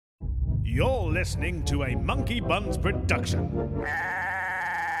You're listening to a Monkey Buns production.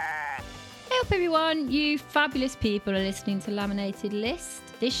 Hey up everyone, you fabulous people are listening to Laminated List.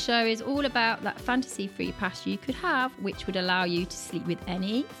 This show is all about that fantasy free pass you could have, which would allow you to sleep with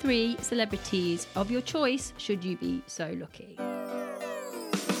any 3 celebrities of your choice, should you be so lucky.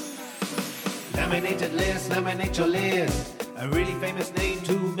 Laminated List, laminate your list. A really famous name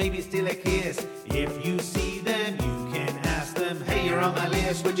to maybe steal a kiss. If you see them, you can ask them, hey, you're on my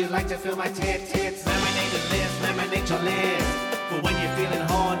list, would you like to fill my tits? Laminated List, laminate your list. For when you're feeling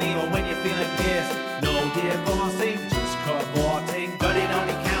horny or when you're feeling pissed. No divorcing, just cavorting, but it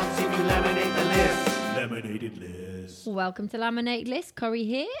only counts if you laminate the list. Laminated List. Welcome to Laminated List, Corrie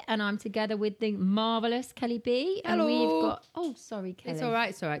here, and I'm together with the marvellous Kelly B. And Hello. we've got, oh sorry Kelly. It's all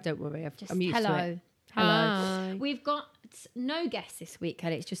right, don't worry. Just I'm used hello. to it. Hello. Hi. We've got no guests this week,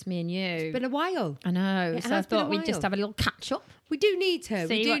 Kelly. It's just me and you. It's been a while. I know. It So I has been a thought we'd just while. have a little catch up. We do need to.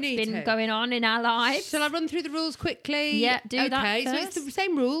 See we do what's need been to. going on in our lives. Shall I run through the rules quickly? Yeah, do that Okay, so it's first. the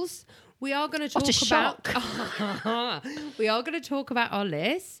same rules. We are going to talk What a about. We are going to talk about our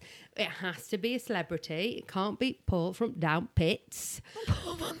list. It has to be a celebrity. It can't be Paul from Down Pits.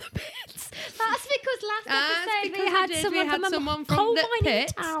 Paul from the Pits. That's because last That's episode we because had we did. someone We had from someone a from coal the mining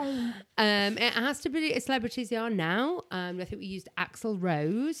pits. town. It has to be celebrities they are now. I think we used Axl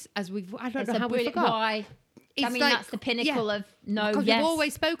Rose as we've. I don't It's know a how we brilliant. forgot. Why? I It's mean, like- that's the pinnacle yeah. of no. Because Yes. we've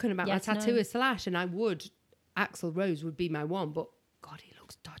always spoken about Yes, my tattoo no. is Slash, and Axl Rose would be my one, but God, he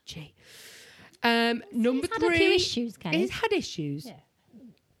looks dodgy. Number had 3. a few issues, Kate. He's had issues. Yeah.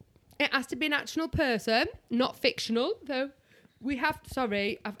 It has to be an actual person, not fictional, though. We have.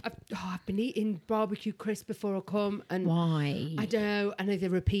 Sorry, I've been eating barbecue crisp before I come, and Why? I don't. I know they're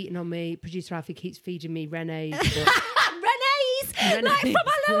repeating on me. Producer Alfie keeps feeding me Renee's. But Renee's, Renee's. like from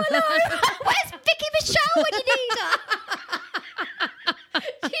Hello Hello. Where's Vicky Michelle when you need her?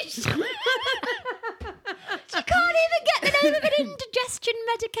 She can't even get the name of an indigestion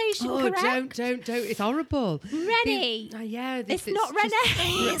medication correct. don't. It's horrible. Rennie. Yeah, It's not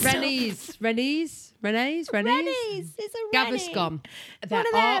Renee's. Renee's. Renee's. It's a Rennie. Gaviscon. There One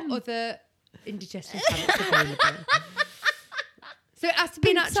of are them. other indigestion tablets available. So it has to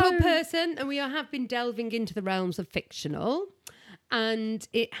be an actual Pinto. person, and we have been delving into the realms of fictional. And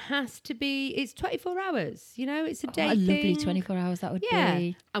it has to be, it's 24 hours, you know, it's a day What a lovely thing. 24 hours that would Yeah,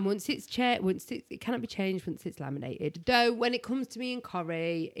 be. and once it's it cannot be changed once it's laminated. Though when it comes to me and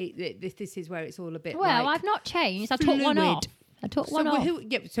Corrie, this is where it's all a bit. Well, like I've not changed. I took one fluid. off. I took one so off.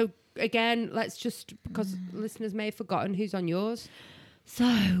 So again, let's just because listeners may have forgotten who's on yours.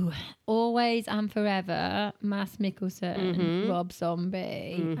 So, always and forever, Mads Mikkelsen, Rob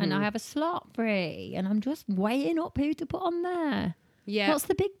Zombie, and I have a slot free, and I'm just weighing up who to put on there. Yeah, What's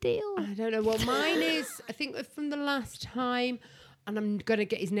the big deal? I don't know. Well, mine is I think from the last time, and I'm gonna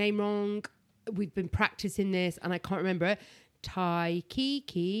get his name wrong. We've been practicing this, and I can't remember it.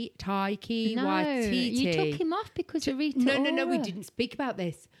 Taiki No, Waititi. you took him off because of Rita No, Ora. we didn't speak about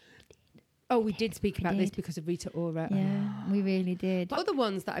this. Oh, we did speak about this did. because of Rita Ora. Yeah, we really did. But other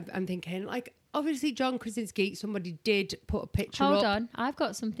ones that I'm thinking, like obviously John Krasinski, somebody did put a picture Hold up on, I've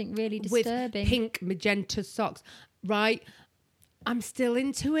got something really with disturbing. pink magenta socks. Right, I'm still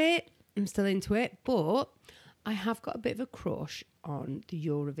into it, but I have got a bit of a crush on the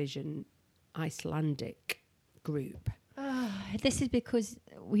Eurovision Icelandic group. This is because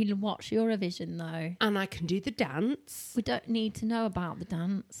we watch Eurovision, though. And I can do the dance. We don't need to know about the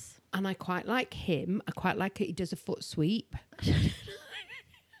dance. And I quite like him. I quite like it. He does a foot sweep.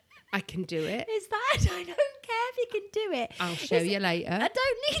 I can do it. Is that? I don't care if you can do it. I'll show Is you it- later. I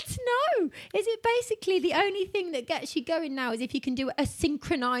don't need to know. Is it basically the only thing that gets you going now is if you can do a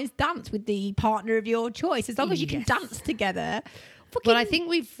synchronized dance with the partner of your choice, as long as you can Yes. dance together. Well, I think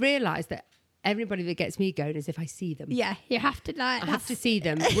we've realised that everybody that gets me going is if I see them. Yeah, you have to like. I have to see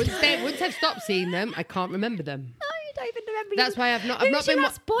them. Once I've stopped seeing them, I can't remember them. No, you don't even remember. That's why I've not Who's been. your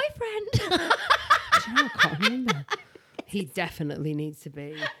last boyfriend? I can't remember. He definitely needs to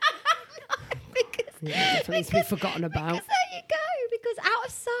be. He definitely needs to be forgotten about. Because there you go. Because out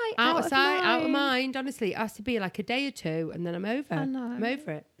of sight, Out of sight, out of mind. mind. Honestly, it has to be like a day or two, and then I'm over. I know. I'm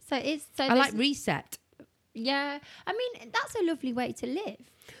over it. So it's so. I there's- like reset. Yeah, I mean that's a lovely way to live.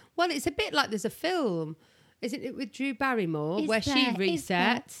 Well, it's a bit like there's a film, isn't it, with Drew Barrymore, Is where there? she Is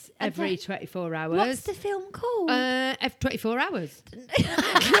there? resets every 24 hours. What's the film called? Every 24 hours.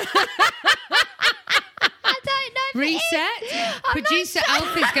 I don't know. If Reset. I'm not Producer sure.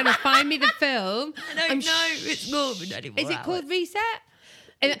 Alfie's going to find me the film. I don't know if it's more than 24 Is it called Reset?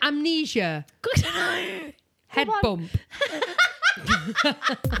 Amnesia. Good to know. Head Come on. bump.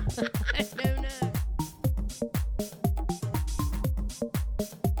 No.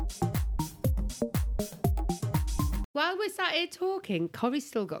 while we're sat here talking, Corrie's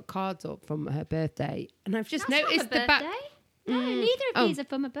still got cards up from her birthday, and I've just That's noticed from the a back. birthday? No, neither of these are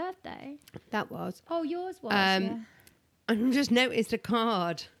from a birthday. That was. Oh, yours was. And I've just noticed a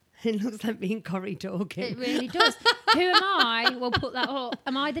card. It looks like me and Corrie talking. It really does. Who am I? We'll put that up.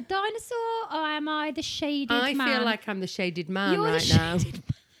 Am I the dinosaur or am I the shaded man? I feel like I'm the shaded man You're the right now. shaded man.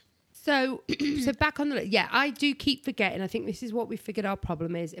 So back on the list. Yeah, I do keep forgetting. I think this is what we figured our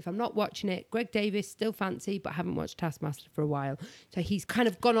problem is. If I'm not watching it, Greg Davis still fancy, but haven't watched Taskmaster for a while. So he's kind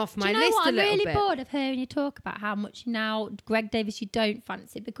of gone off my Do you know list what? a I'm little really bit. bored of hearing you talk about how much now Greg Davis you don't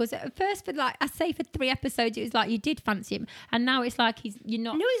fancy, because at first for like I say for 3 episodes it was like you did fancy him, and now it's like you're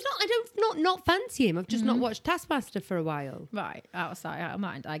not. No, he's not. I don't not fancy him. I've just not watched Taskmaster for a while. Right, outside out of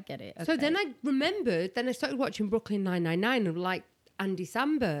mind. I get it. So Okay. then I remembered. Then I started watching Brooklyn 999 and like Andy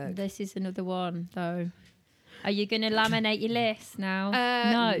Samberg. This is another one though. Are you going to laminate your list now?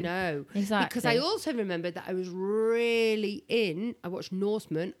 No. Exactly. Because I also remembered that I was really I watched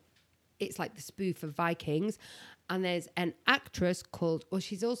Norseman. It's like the spoof of Vikings. And there's an actress called, well,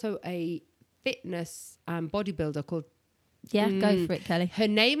 she's also a fitness bodybuilder called, Yeah, go for it, Kelly. her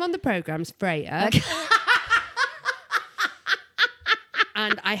name on the programme's Freya.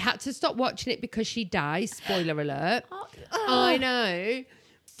 And I had to stop watching it because she dies. Spoiler alert. I know.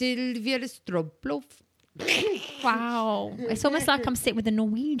 Sylvia Strobloff. Wow. It's almost like I'm sitting with a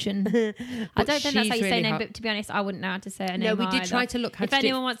Norwegian. I don't think that's how you she's say really her name, hot. but to be honest, I wouldn't know how to say her name. No, we did either. try to look how If to do it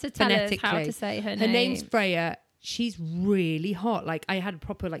anyone wants to tell us how phonetically. to say her Her name. name's Freya. She's really hot. Like I had a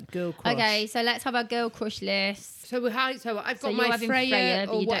proper like girl crush. Okay, so let's have our girl crush list. So I've got So you're my having Freya, Freya,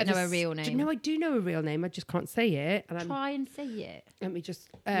 but or you don't know whatever. her real name. No, I do know her real name. I just can't say it. And Try and say it. let me just.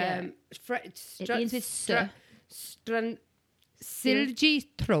 Yeah. It begins with Silji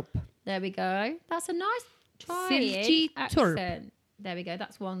Trup. There we go. That's a nice Silji trying Turp. accent. There we go.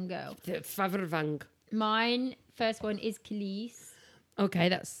 That's one girl. Favervang. Mine, first one is Khalees. Okay, is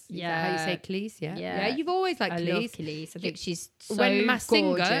that how you Yeah. say Khalees? Yeah. Yeah. You've always liked I love Khalees. Khalees. I think she's so When Masked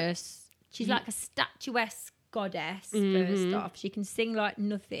Singer- gorgeous. She's like a statuesque goddess, first off. She can sing like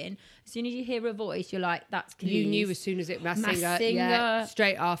nothing. As soon as you hear her voice, you're like, that's Khalees. You knew as soon as it Masked Masked Singer. Yeah, Singer.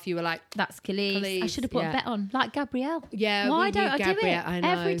 straight off, you were like, That's Khalees. I Khalees, should have put yeah. a bet on, like Gabrielle. Yeah, Why we don't knew I Gabrielle, do it? I know.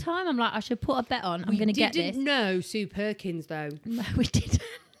 Every time I'm like, I should put a bet on. I'm going to get this. didn't know Sue Perkins, though. No, we didn't.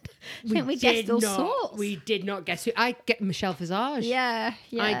 I think we guessed all sorts. We did not guess who. I get Michelle Visage. Yeah,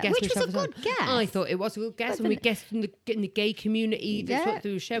 yeah. I guessed Which was a Michelle good Visage. guess. I thought it was a good guess, and we guessed in the gay community. That's Yeah. what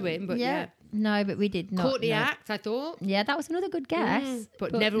they were showing. But yeah, No, but we did not. Courtney know. Act, I thought. Yeah, that was another good guess.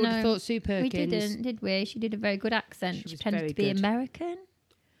 But never would have thought Sue We Perkins. didn't, did we? She did a very good accent. She She, was tended very to be good. American.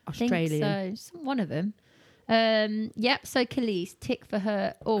 Australian. I think so. One of them. Yep, so Khalees, tick for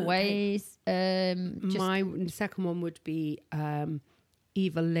her always. Just My second one would be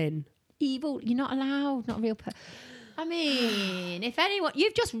Eva Lynn. evil. You're not allowed. Not a real I mean, if anyone,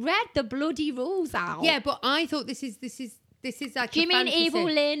 you've just read the bloody rules out. Yeah, but I thought this is like. Do you a mean fantasy. Evil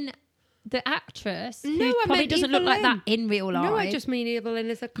Lynn, the actress? No, who I probably meant doesn't Eva look like that Lynn. in real life. No, I just mean Eva Lynn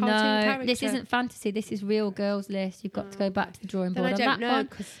as a cartoon character. this isn't fantasy. This is real girls list. You've got to go back to the drawing Then board I on don't that know, one.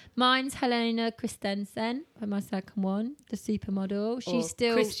 'cause- Mine's Helena Christensen for my second one, the supermodel. Or She's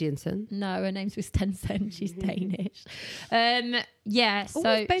still Christiansen. no, her name's Christensen. She's Danish. Yeah, Oh,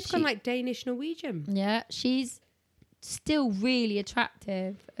 so we've both she- gone like Danish Norwegian. yeah, she's still really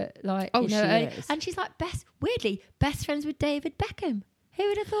attractive. Like, Oh, you know, she is. and she's like weirdly best friends with David Beckham. Who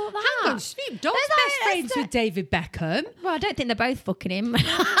would have thought that? Hang on, Snoop Dogg's Is that- best friends is that- with David Beckham. Well, I don't think they're both fucking him.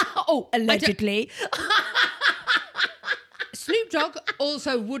 Oh, allegedly. Snoop Dogg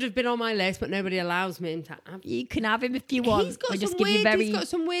also would have been on my list, but nobody allows me to have. You can have him if you want. He's got We'll some just give you weird. very. He's got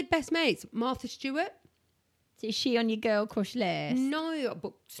some weird best mates. Martha Stewart. Is she on your girl crush list? No,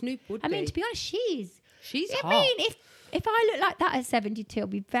 but Snoop would. I mean, be. to be honest, she's hot. I mean, if I look like that at 72, I'll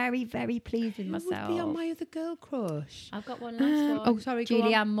be very, very pleased with Who myself. would be on my other girl crush? I've got one last one. Oh, sorry, go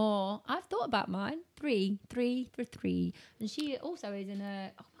on. Julianne Moore. I've thought about mine. Three for three. And she also is in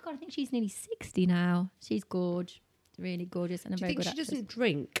a. Oh my god, I think she's nearly 60 now. She's gorgeous, really gorgeous, and a Do you very think good she actress. doesn't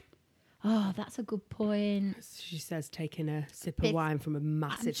drink? Oh, that's a good point. She says taking a sip of It's- wine from a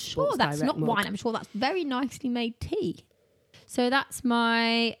massive. I'm sure Sports that's Direct not mug. wine. I'm sure that's very nicely made tea. So that's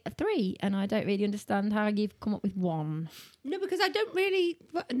my 3, and I don't really understand how you've come up with 1. No, because I don't really.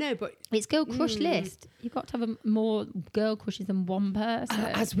 No, but It's girl crush list. You've got to have more girl crushes than one person.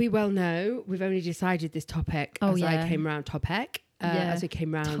 as we well know, we've only decided this topic Oh, as yeah. I came round topic. Yeah. As we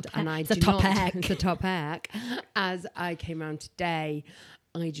came round, Topic. and I It's a do not. topic. It's a topic. As I came round today,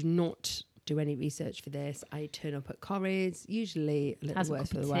 I do not do any research for this. I turn up at Corrie's, usually a little Has a worse cup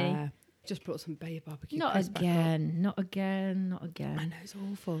for of the tea. wear. Just brought some Bayer barbecue. Not crisp back up. again. Not again. Not I again. know, it's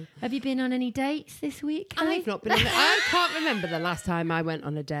awful. Have you been on any dates this week? I've not been I can't remember the last time I went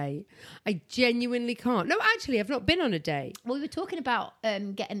on a date. I genuinely can't. No, actually, I've not been on a date. Well, we were talking about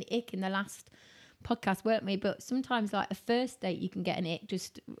getting the ick in the last podcast, weren't we? But sometimes, like a first date, you can get an ick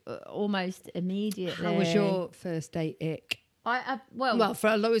just almost immediately. How was your first date ick? Well,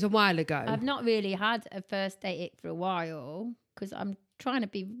 It was a while ago. I've not really had a first date ick for a while because I'm trying to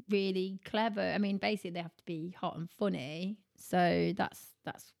be really clever. I mean, basically, they have to be hot and funny. So that's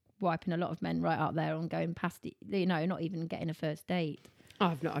wiping a lot of men right out there on going past it. You know, not even getting a first date.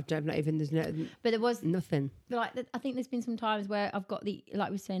 I've not even. There's no. But there was Nothing. like I think there's been some times where I've got the, like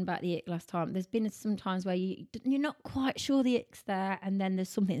we were saying about the ick last time, there's been some times where you're not quite sure the ick's there, and then there's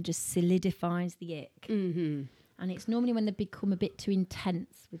something that just solidifies the ick. Mm-hmm. And it's normally when they become a bit too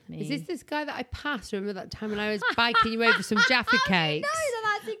intense with me. Is this guy that I passed? Remember that time when I was biking you over some Jaffa cakes? No,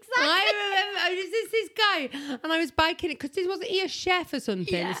 that's exactly. I remember. Is this guy? And I was biking it because wasn't he a chef or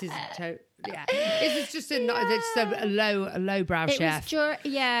something? Yeah. This is this is just a lowbrow It chef. was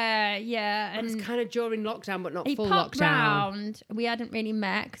yeah. It was And kind of during lockdown, but not he full popped lockdown. round. We hadn't really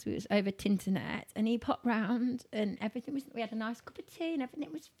met because it was over Tinternet, and he popped round, and everything was. We had a nice cup of tea, and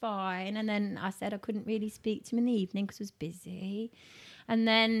everything was fine. And then I said I couldn't really speak to him in the evening because I was busy. And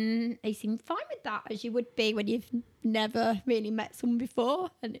then he seemed fine with that, as you would be when you've never really met someone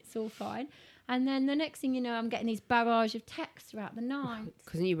before, and it's all fine. And then the next thing you know, I'm getting these barrage of texts throughout the night.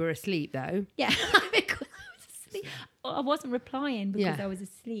 Because you were asleep, though. Yeah, because I was asleep. I wasn't replying because I was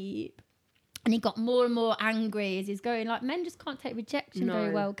asleep. And he got more and more angry as he's going. Like, men just can't take rejection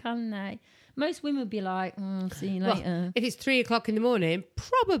very well, can they? Most women would be like, see you later. Well, if it's 3 o'clock in the morning,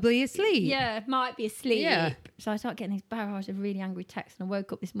 probably asleep. Yeah, might be asleep. Yeah. So I started getting these barrage of really angry texts, and I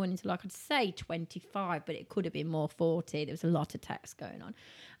woke up this morning to, like, I'd say 25, but it could have been more 40. There was a lot of text going on.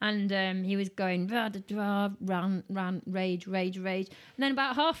 And he was going, rant, rage. And then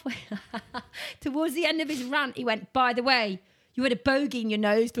about halfway, towards the end of his rant, he went, by the way, you had a bogey in your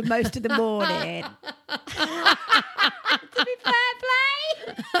nose for most of the morning. To be fair play,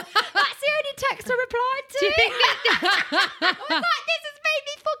 that's the only text I replied to. Do you think I was like, this has made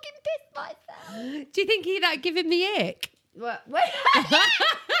me fucking piss myself. Do you think that give him the ick?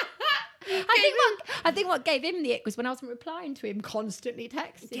 I think what gave him the ick was when I wasn't replying to him, constantly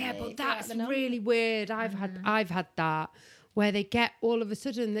texting. Yeah, me but throughout that's the night. really weird. I've had that where they get all of a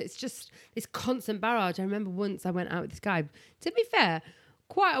sudden it's just this constant barrage. I remember once I went out with this guy. To be fair,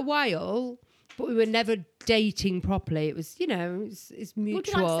 quite a while, but we were never dating properly. It was, it's mutual. Would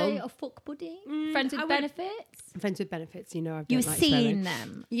you like to say a fuck buddy? Friends with benefits? Friends with benefits, I don't You were like seeing swearing.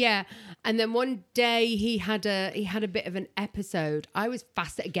 them. Yeah, and then one day he had a bit of an episode. I was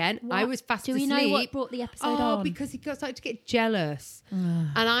fast again. What? I was fast Do asleep. we know what brought the episode on? Because he started to get jealous,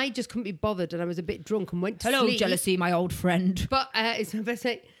 and I just couldn't be bothered, and I was a bit drunk and went to Hello, sleep. jealousy, my old friend. But it's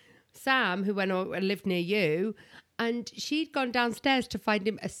like Sam, who lived near you, and she'd gone downstairs to find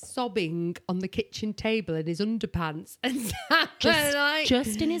him sobbing on the kitchen table in his underpants. And Sam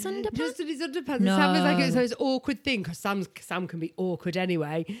Just in his underpants? Just in his underpants. No. And Sam was like, it was this awkward thing, because Sam can be awkward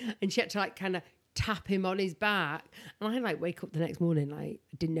anyway. And she had to kind of tap him on his back. And I wake up the next morning, I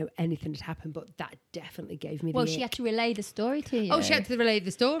didn't know anything had happened, but that definitely gave me the Well, ick. she had to relay the story to you. Oh, she had to relay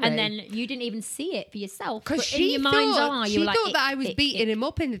the story. And then you didn't even see it for yourself. Because But she in your mind's eye, you were like, thought that I was ick, beating ick. him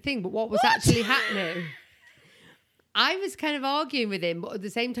up in the thing, but what was actually happening? I was kind of arguing with him, but at the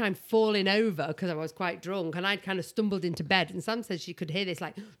same time falling over because I was quite drunk, and I'd kind of stumbled into bed. And Sam said she could hear this,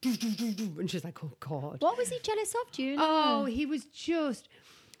 like, and she was like, "Oh God, What was he jealous of, do you know? oh, he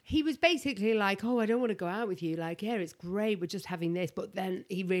was basically like, oh, I don't want to go out with you. Like, yeah, it's great, we're just having this, but then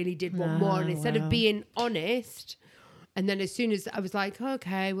he really did want more, and instead of being honest, and then as soon as I was like,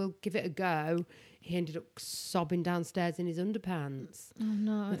 okay, we'll give it a go, he ended up sobbing downstairs in his underpants. Oh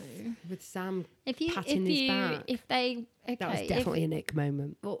no! With Sam If patting his back. That was definitely an ick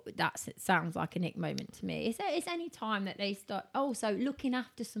moment. Well, it sounds like an ick moment to me. It's any time that they start. Oh, so looking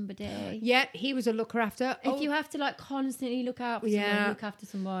after somebody. Yeah, he was a looker after. If you have to constantly look out for someone, look after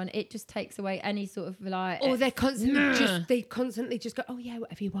someone, it just takes away any sort of or they constantly just go, oh yeah,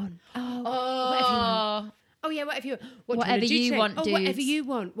 whatever you want. Whatever you want. Oh yeah, whatever you want. Whatever you want, Oh, whatever dudes. you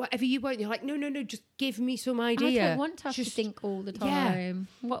want. Whatever you want. You're like, no, just give me some idea. I don't want to have to think all the time.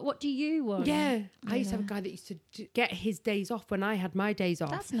 What do you want? Yeah. I used to have a guy that used to get his days off when I had my days off.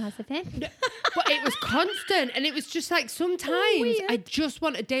 That's nice of him. But it was constant, and it was just like sometimes weird. I just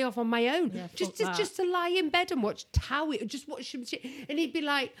want a day off on my own, Yeah, just fuck that. to lie in bed and watch Towie, just watch some shit, and he'd be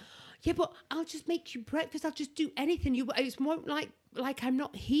like, Yeah, but I'll just make you breakfast. I'll just do anything. It's more like I'm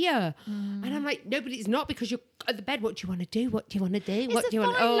not here. And I'm like, no, but it's not because you're at the bed. What do you want to do? What do you want to do? It's a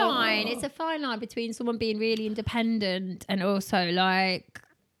fine line. It's a fine line between someone being really independent and also like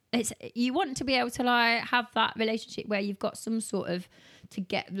you want to be able to like have that relationship where you've got some sort of to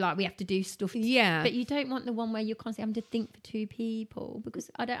get like we have to do stuff. Yeah. But you don't want the one where you're constantly having to think for two people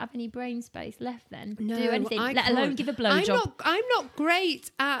because I don't have any brain space left then to do anything, let alone give a blowjob. I'm not great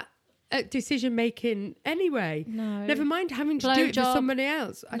at decision making anyway. No. Never mind having to do it for Blowjob. somebody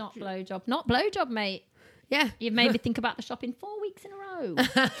else. Not blowjob, mate. Yeah. You've made me think about the shopping 4 weeks in a row.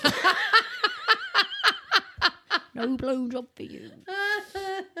 No blowjob for you.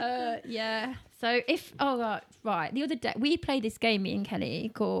 Yeah. So right. The other day we played this game, me and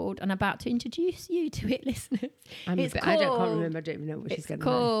Kelly, called, and I'm about to introduce you to it, listeners. I can't remember. I don't even know what she's going to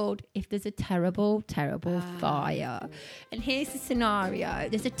It's called If There's a Terrible, Terrible Fire. And here's the scenario.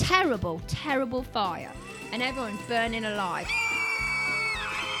 There's a terrible, terrible fire and everyone's burning alive.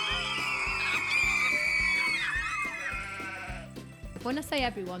 When I say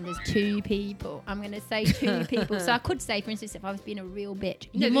everyone, there's two people. I'm going to say two people. So I could say, for instance, if I was being a real bitch,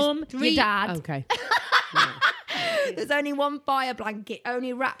 your mum, your dad. Okay. There's only one fire blanket,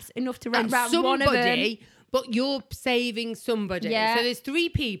 only wraps enough to wrap And around one of them. somebody, but you're saving somebody. Yeah. So there's 3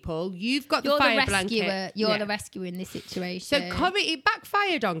 people. You've got You're the fire the rescuer. blanket. You're Yeah. the rescuer in this situation. So Corrie, it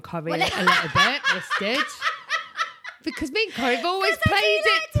backfired on Corrie a little bit. This did. Because me and Corrie have always played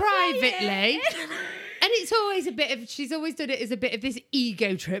it privately. And it's always she's always done it as a bit of this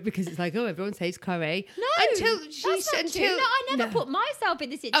ego trip because it's like, oh, everyone saves Corrie. No, until that's not true. No, I never put myself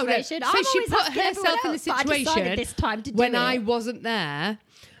in the Oh, no. situation. So I'm she always put asking everyone herself in the else, but I decided situation this time to do when it. I wasn't there.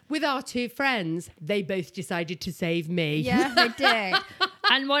 With our 2 friends, they both decided to save me. Yeah, they did.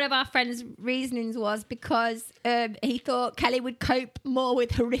 And one of our friends' reasonings was because he thought Kelly would cope more with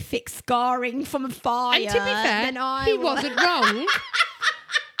horrific scarring from a fire. And to be fair, than I he would. wasn't wrong.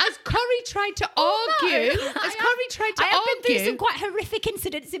 As Corrie tried to argue, I have been through some quite horrific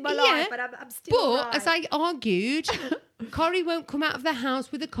incidents in my life, but I'm still But right. as I argued, Corrie won't come out of the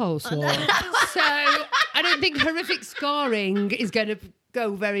house with a coleslaw. So I don't think horrific scarring is going to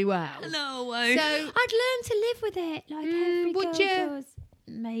go very well. No, So I'd learn to live with it like every would girl you? does.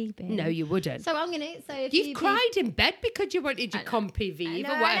 Maybe. No, you wouldn't. So I'm going to say if You've cried in bed because you wanted your compy Vive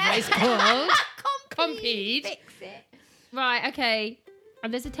or whatever it's called. Compeed. Fix it. Right, okay.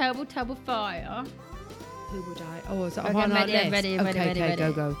 And there's a terrible, terrible fire. Who would I? Oh, is that Okay, on I'm our ready, list? I'm ready, I'm okay, ready, okay,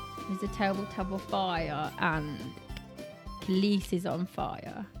 ready. go. There's a terrible, terrible fire and police is on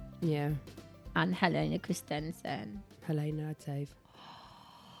fire. Yeah. And Helena Christensen. Helena, I'd save.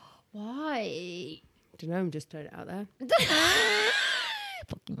 Why? Don't know, I'm just throwing it out there.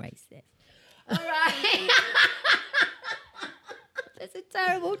 Fucking racist. All right. There's a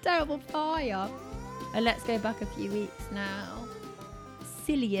terrible, terrible fire. And let's go back a few weeks now.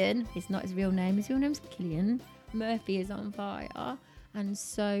 Cillian is not his real name. His real name's Killian. Murphy is on fire. And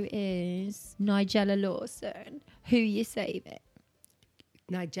so is Nigella Lawson. Who you saving?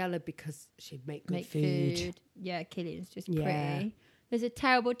 Nigella, because she'd make good Make food. Yeah, Killian's just Yeah. pretty. There's a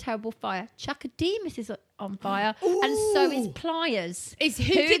terrible, terrible fire. Chakademus is on fire. And so is Pliers. It's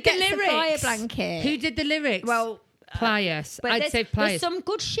who did the gets lyrics? The fire blanket? Who did the lyrics? Well, Pliers. but I'd there's, say there's Pliers. some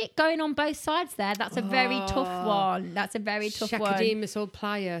good shit going on both sides there. That's a very tough one. That's a very tough one. Shakademus or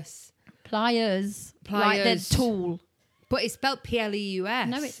Pliers. Pliers. Like Pliers. the tool. But it's spelled Pleus.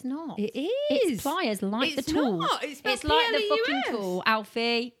 No, it's not. It is. It's pliers like It's the tool. not. It's spelled It's like the PLEUS. fucking tool.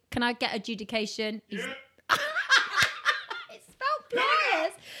 Alfie, can I get adjudication? It's spelled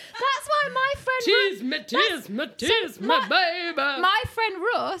pliers. That's why my friend... Tease me, my baby. My friend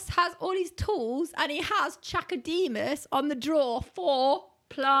Russ has all his tools and he has Chakademus on the drawer for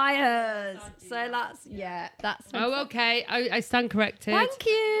pliers. So that's... Oh, okay. I stand corrected.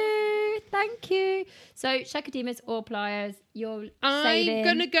 Thank you. So Chakademus or pliers, you're I'm saving...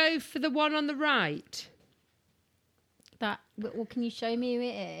 going to go for the one on the right. That, well, can you show me who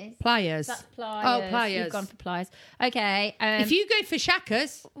it is? Pliers. That's pliers. Oh, Pliers. You've gone for pliers. Okay. If you go for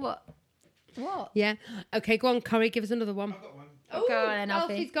Shackers. What? Yeah. Okay, go on, Corrie. Give us another one. I've got one. Oh, go on then,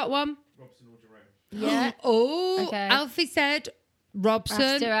 Alfie. Alfie's got one. Robson or Jerome. Yeah. Oh, Okay. Alfie said Robson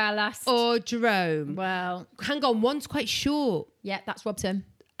After our last. or Jerome. Well, Hang on, one's quite short. yeah, that's Robson.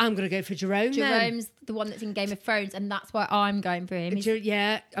 I'm going to go for Jerome then. Jerome's the one that's in Game of Thrones, and that's why I'm going for him.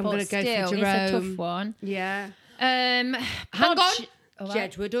 Yeah, I'm But going to go still, for Jerome. It's a tough one. Yeah. Hang Hang on.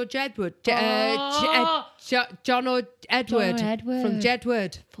 Jedward or Jedward? John or Edward? John or Edward. From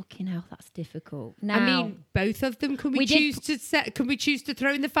Jedward. Fucking hell, that's difficult. Now, I mean, both of them. Can we, We did- choose to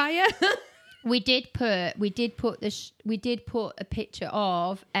throw in the fire? We did put a picture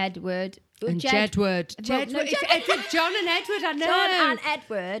of Edward And Jedward. Well, no, It's Edward, John and Edward, I know. John and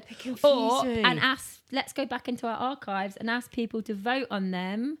Edward. confusing. And let's go back into our archives and ask people to vote on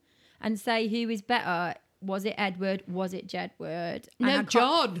them and say who is better. Was it Edward? Was it Jedward? No,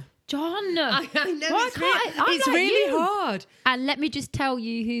 John. John. I know. Why It's, can't I- I'm it's like really you. hard. And let me just tell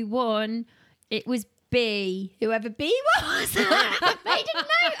you who won. It was B. Whoever B was. I made a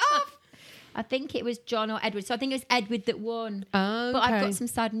note of. I think it was John or Edward. So I think it was Edward that won. Oh, But I've okay. got some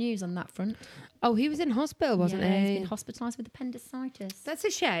sad news on that front. Oh, he was in hospital, wasn't Yeah, he? He's been hospitalised with appendicitis. That's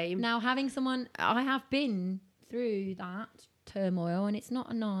a shame. Now, having someone, I have been through that turmoil and it's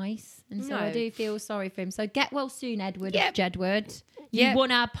not nice. And so I No. do feel sorry for him. So get well soon, Edward. Yep. Jedward. Yep. You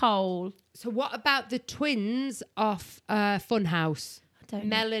won our poll. So what about the twins off Funhouse? I don't know.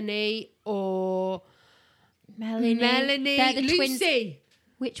 Melanie or Melanie. Melanie, They're the Lucy. twins.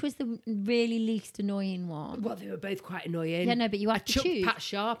 Which was the really least annoying one? Well, they were both quite annoying. Yeah, no, but you I had to chucked choose. Pat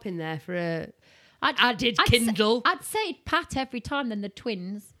Sharp in there for a... I'd added say- Kindle. I'd say Pat every time than the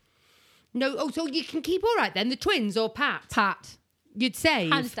twins. No, oh, so you can keep all right then, the twins or Pat? Pat. You'd say.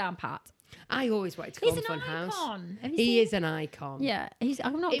 Hands down, Pat. I always wanted to call He's him an Funhouse. icon. Have you He seen- is an icon. Yeah,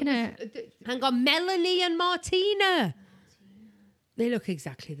 I'm not It going to... was- hang on, Melanie and Martina. They look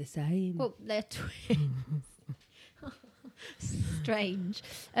exactly the same. Well, they're twins. Strange.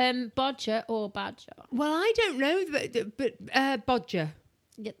 Bodger or Badger? Well, I don't know, but Bodger.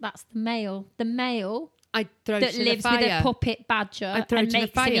 Yeah, that's the male. The male I'd throw that to the lives fire. with a puppet badger I'd throw and to the makes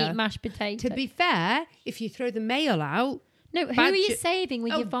him fire. eat mashed potato. To be fair, if you throw the male out, no, who are you badger- saving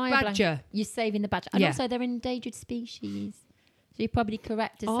with Oh, your fire badger. blanket? You're saving the badger. And Yeah. also they're an endangered species. So you're probably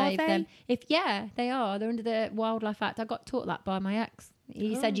correct to Are save they? them. They are. They're under the Wildlife Act. I got taught that by my ex.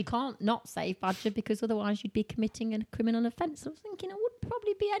 He said you can't not save badger because otherwise you'd be committing a criminal offence. I was thinking I would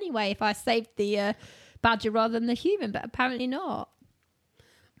probably be anyway if I saved the badger rather than the human, but apparently not.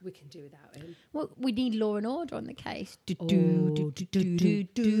 we can do without him. Well, we need law and order on the case.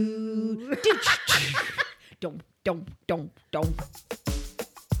 Don't.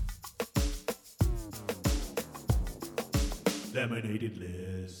 Laminated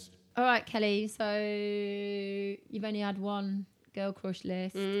list. All right, Kelly. So you've only had one girl crush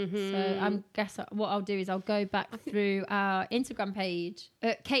list. So I'm guess what I'll do is I'll go back through our Instagram page.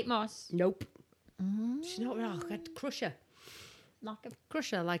 Kate Moss, Nope. She's not real. I'd crush her. like a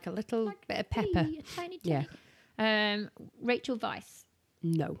Crush her like a little bit of pepper. a tiny. Yeah. Rachel Weisz.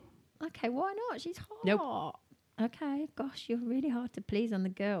 No. Okay, why not? She's hot. Nope. Okay, gosh, you're really hard to please on the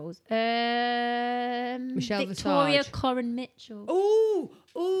girls. Michelle Victoria Visage. Coren Mitchell. Ooh.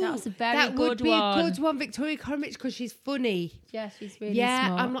 That was a very that would good be one. a good one, Victoria Coramich, because she's funny. Yeah, she's really Yeah,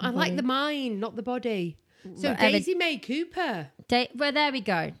 smart. I and like funny. the mind, not the body. So Whatever. Daisy Mae Cooper. Well, there we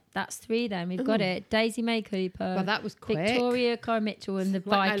go. That's 3 then. We've got it. Daisy Mae Cooper. Well, that was quick. Victoria Coren Mitchell and the Like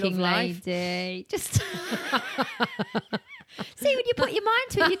My Viking Love Life. lady. Just see, when you put your mind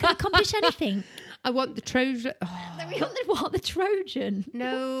to it, you can accomplish anything. I want the Trojan. Oh, What, the Trojan?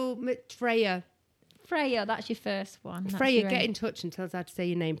 no, Freya. Freya, that's your first one. That's Freya, your get own. in touch and tell us how to say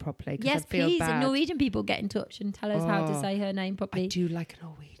your name properly. 'Cause Yes, I feel please. bad. And Norwegian people get in touch and tell us how to Oh. say her name properly. I do like a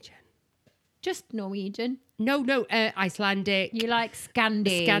Norwegian. Just Norwegian. No, Icelandic. You like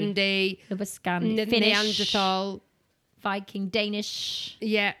Scandi. Scandi. Love a Scandi. Finnish. Neanderthal. Viking, Danish.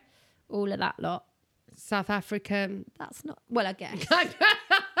 Yeah. All of that lot. South African. That's not... Well, I guess.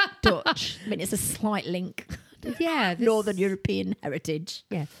 Dutch. I mean, it's a slight link. Yeah. this- Northern European heritage.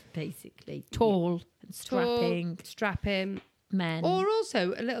 Yeah. Basically. Tall and strapping Tall, strapping. men. Or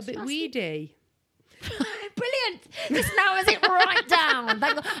also a little bit That's- weedy. Brilliant. This narrows it right down.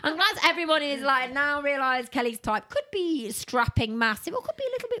 Thank God. I'm glad everyone is like now realise Kelly's type could be strapping massive or could be a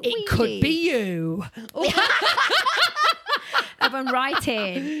little bit weedy. It could be you. Everyone write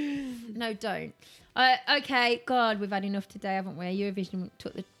in. No, don't. Okay, God, we've had enough today, haven't we? Eurovision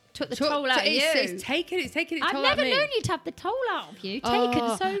took the toll out of you. It's taken its I've toll out never of me. known you to have the toll out of you.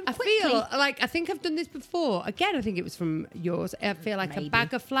 Taken so I quickly. feel like I think I've done this before. Again, I think it was from yours. I feel like Maybe. a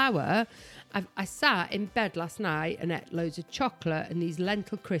bag of flour. I sat in bed last night and ate loads of chocolate and these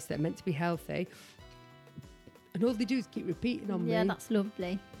lentil crisps that are meant to be healthy. And all they do is keep repeating on me. Yeah, that's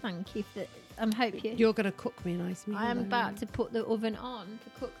lovely. Thank you. Hope you. You're going to cook me a nice meal. I am aren't about you? to put the oven on to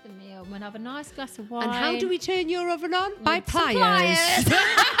cook the meal. We'll have a nice glass of wine. And how do we turn your oven on? By With some pliers.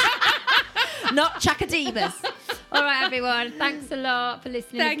 Not chakadivas. All right, everyone. Thanks a lot for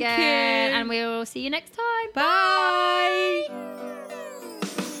listening Thank again. you. And we'll see you next time. Bye.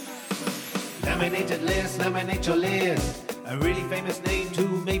 Laminated list, laminate your list. A really famous name to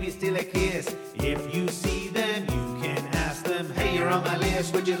maybe steal a kiss. If you see them, you can ask them. them, hey, you're on my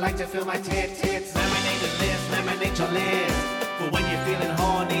list. Would you like to fill my tits? Laminated list,